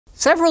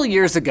Several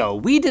years ago,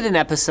 we did an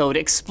episode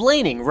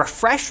explaining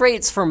refresh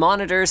rates for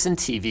monitors and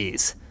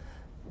TVs.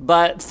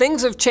 But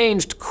things have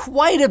changed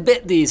quite a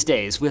bit these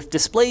days, with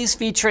displays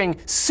featuring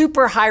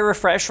super high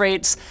refresh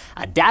rates,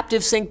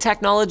 adaptive sync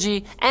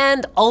technology,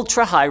 and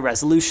ultra high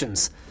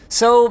resolutions.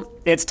 So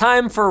it's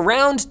time for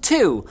round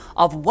 2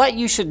 of what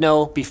you should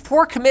know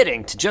before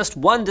committing to just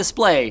one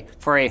display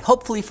for a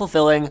hopefully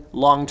fulfilling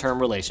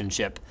long-term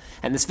relationship.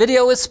 And this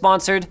video is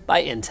sponsored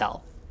by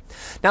Intel.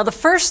 Now, the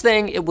first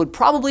thing it would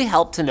probably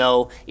help to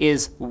know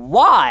is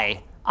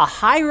why a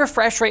high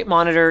refresh rate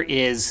monitor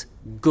is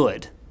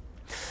good.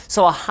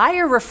 So a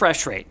higher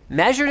refresh rate,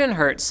 measured in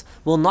hertz,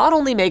 will not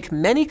only make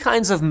many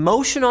kinds of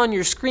motion on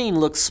your screen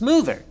look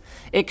smoother,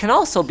 it can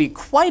also be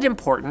quite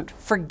important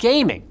for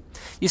gaming.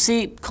 You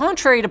see,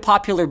 contrary to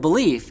popular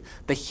belief,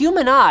 the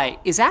human eye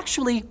is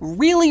actually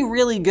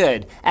really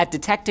good at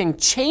detecting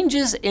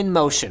changes in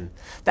motion.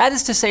 That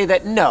is to say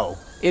that no,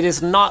 it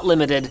is not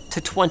limited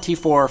to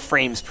 24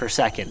 frames per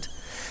second.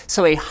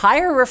 So a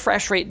higher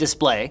refresh rate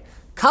display,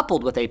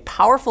 coupled with a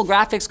powerful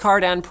graphics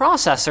card and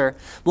processor,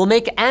 will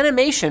make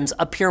animations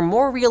appear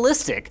more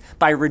realistic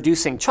by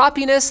reducing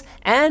choppiness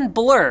and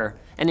blur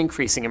and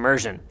increasing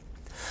immersion.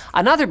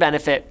 Another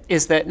benefit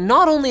is that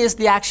not only is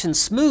the action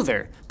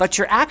smoother, but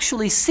you're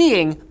actually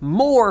seeing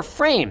more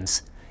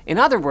frames. In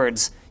other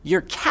words,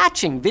 you're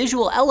catching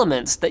visual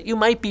elements that you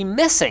might be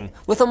missing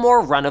with a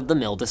more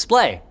run-of-the-mill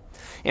display.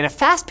 In a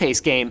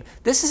fast-paced game,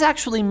 this is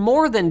actually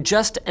more than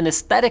just an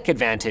aesthetic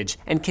advantage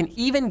and can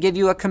even give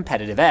you a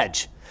competitive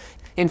edge.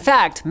 In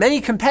fact, many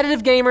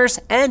competitive gamers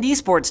and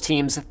esports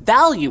teams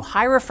value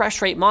high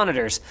refresh rate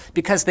monitors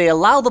because they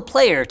allow the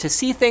player to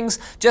see things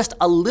just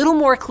a little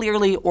more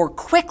clearly or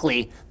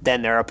quickly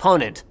than their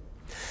opponent.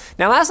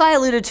 Now, as I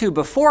alluded to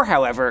before,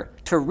 however,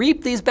 to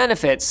reap these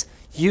benefits,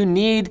 you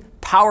need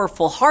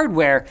powerful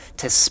hardware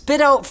to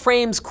spit out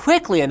frames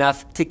quickly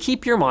enough to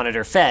keep your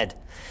monitor fed.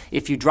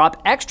 If you drop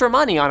extra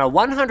money on a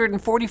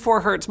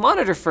 144 Hz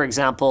monitor, for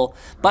example,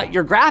 but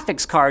your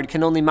graphics card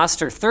can only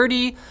muster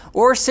 30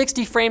 or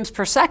 60 frames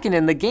per second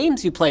in the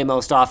games you play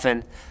most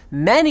often,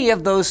 many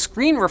of those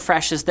screen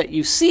refreshes that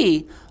you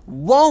see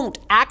won't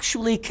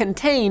actually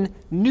contain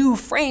new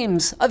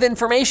frames of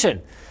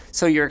information.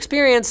 So your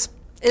experience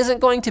isn't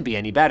going to be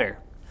any better.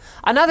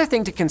 Another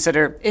thing to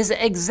consider is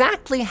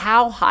exactly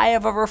how high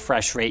of a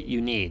refresh rate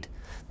you need.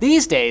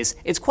 These days,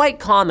 it's quite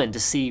common to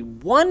see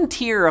one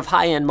tier of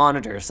high-end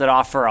monitors that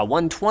offer a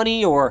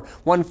 120 or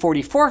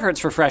 144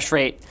 Hz refresh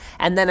rate,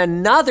 and then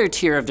another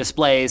tier of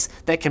displays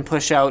that can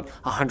push out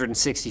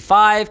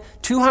 165,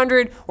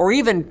 200, or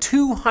even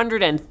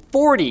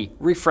 240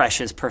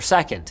 refreshes per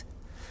second.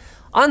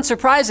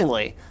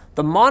 Unsurprisingly,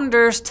 the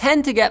monitors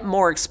tend to get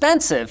more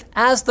expensive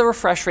as the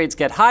refresh rates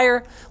get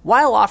higher,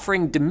 while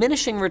offering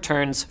diminishing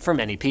returns for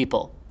many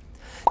people.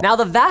 Now,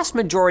 the vast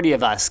majority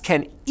of us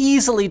can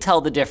easily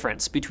tell the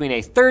difference between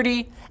a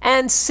 30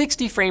 and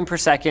 60 frame per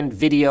second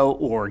video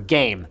or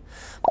game.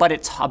 But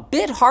it's a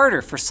bit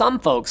harder for some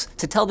folks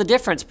to tell the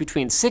difference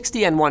between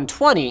 60 and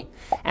 120,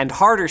 and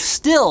harder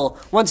still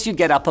once you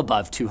get up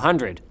above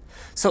 200.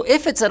 So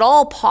if it's at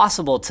all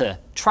possible to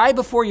try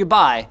before you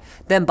buy,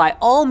 then by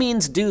all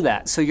means do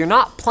that, so you're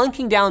not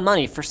plunking down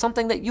money for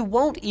something that you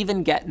won't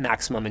even get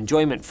maximum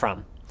enjoyment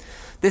from.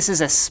 This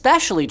is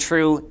especially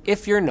true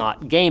if you're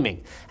not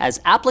gaming, as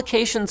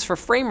applications for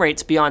frame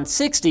rates beyond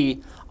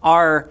 60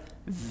 are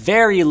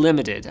very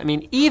limited. I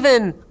mean,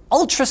 even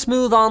ultra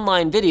smooth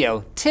online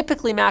video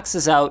typically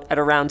maxes out at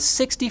around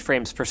 60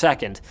 frames per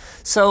second.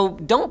 So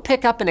don't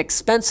pick up an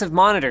expensive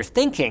monitor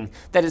thinking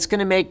that it's going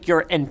to make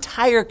your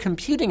entire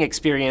computing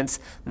experience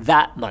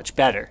that much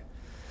better.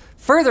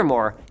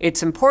 Furthermore,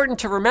 it's important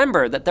to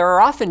remember that there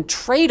are often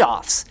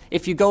trade-offs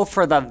if you go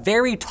for the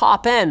very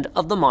top end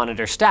of the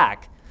monitor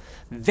stack.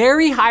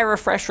 Very high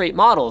refresh rate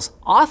models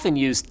often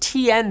use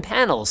TN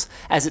panels,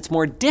 as it's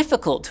more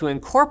difficult to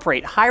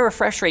incorporate high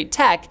refresh rate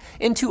tech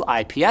into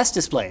IPS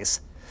displays.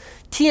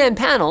 TN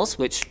panels,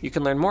 which you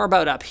can learn more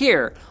about up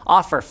here,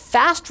 offer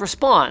fast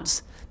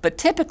response, but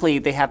typically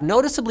they have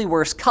noticeably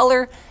worse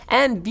color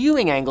and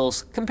viewing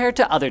angles compared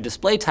to other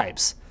display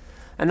types.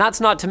 And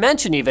that's not to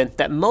mention even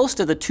that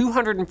most of the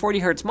 240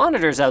 Hz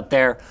monitors out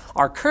there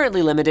are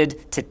currently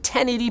limited to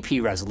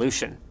 1080p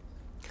resolution.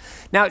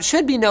 Now, it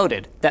should be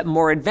noted that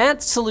more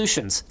advanced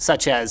solutions,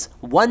 such as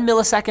 1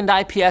 millisecond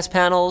IPS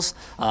panels,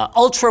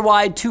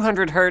 ultra-wide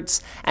 200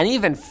 Hz, and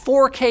even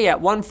 4K at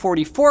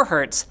 144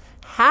 Hz,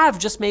 have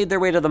just made their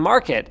way to the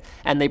market,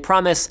 and they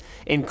promise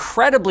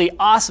incredibly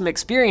awesome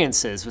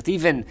experiences with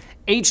even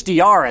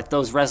HDR at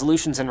those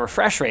resolutions and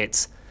refresh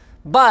rates.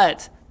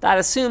 But that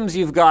assumes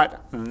you've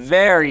got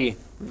very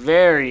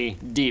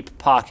deep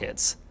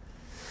pockets.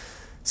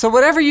 So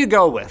whatever you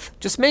go with,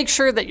 just make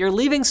sure that you're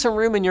leaving some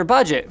room in your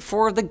budget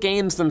for the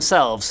games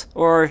themselves,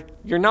 or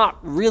you're not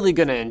really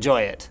going to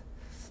enjoy it.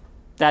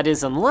 That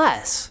is,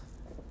 unless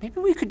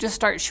maybe we could just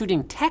start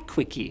shooting Tech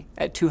Quickie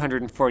at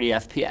 240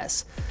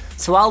 FPS,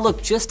 so I'll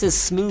look just as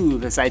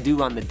smooth as I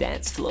do on the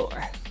dance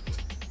floor.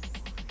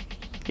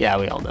 Yeah,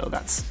 we all know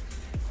that's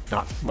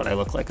not what I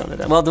look like on the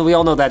dance. Well, we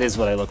all know that is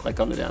what I look like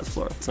on the dance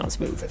floor. It's not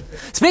smooth.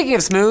 Speaking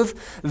of smooth,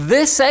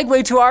 this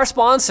segue to our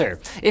sponsor.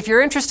 If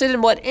you're interested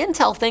in what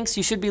Intel thinks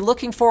you should be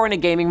looking for in a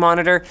gaming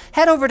monitor,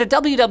 head over to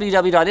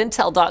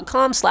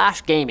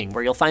www.intel.com/gaming,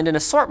 where you'll find an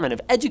assortment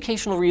of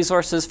educational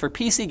resources for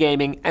PC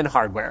gaming and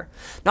hardware.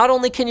 Not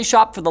only can you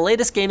shop for the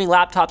latest gaming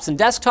laptops and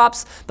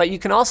desktops, but you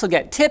can also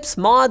get tips,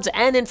 mods,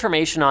 and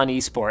information on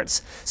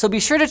esports. So be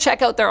sure to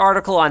check out their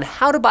article on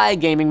how to buy a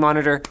gaming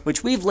monitor,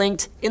 which we've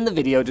linked in the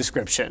video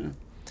description.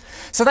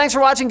 So thanks for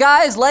watching,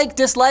 guys. Like,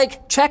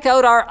 dislike, check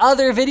out our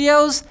other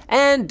videos,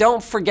 and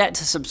don't forget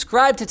to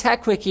subscribe to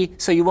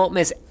TechWiki so you won't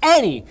miss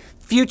any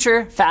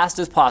future Fast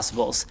as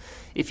Possibles.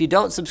 If you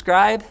don't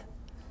subscribe,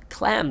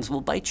 clams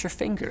will bite your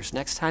fingers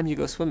next time you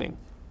go swimming.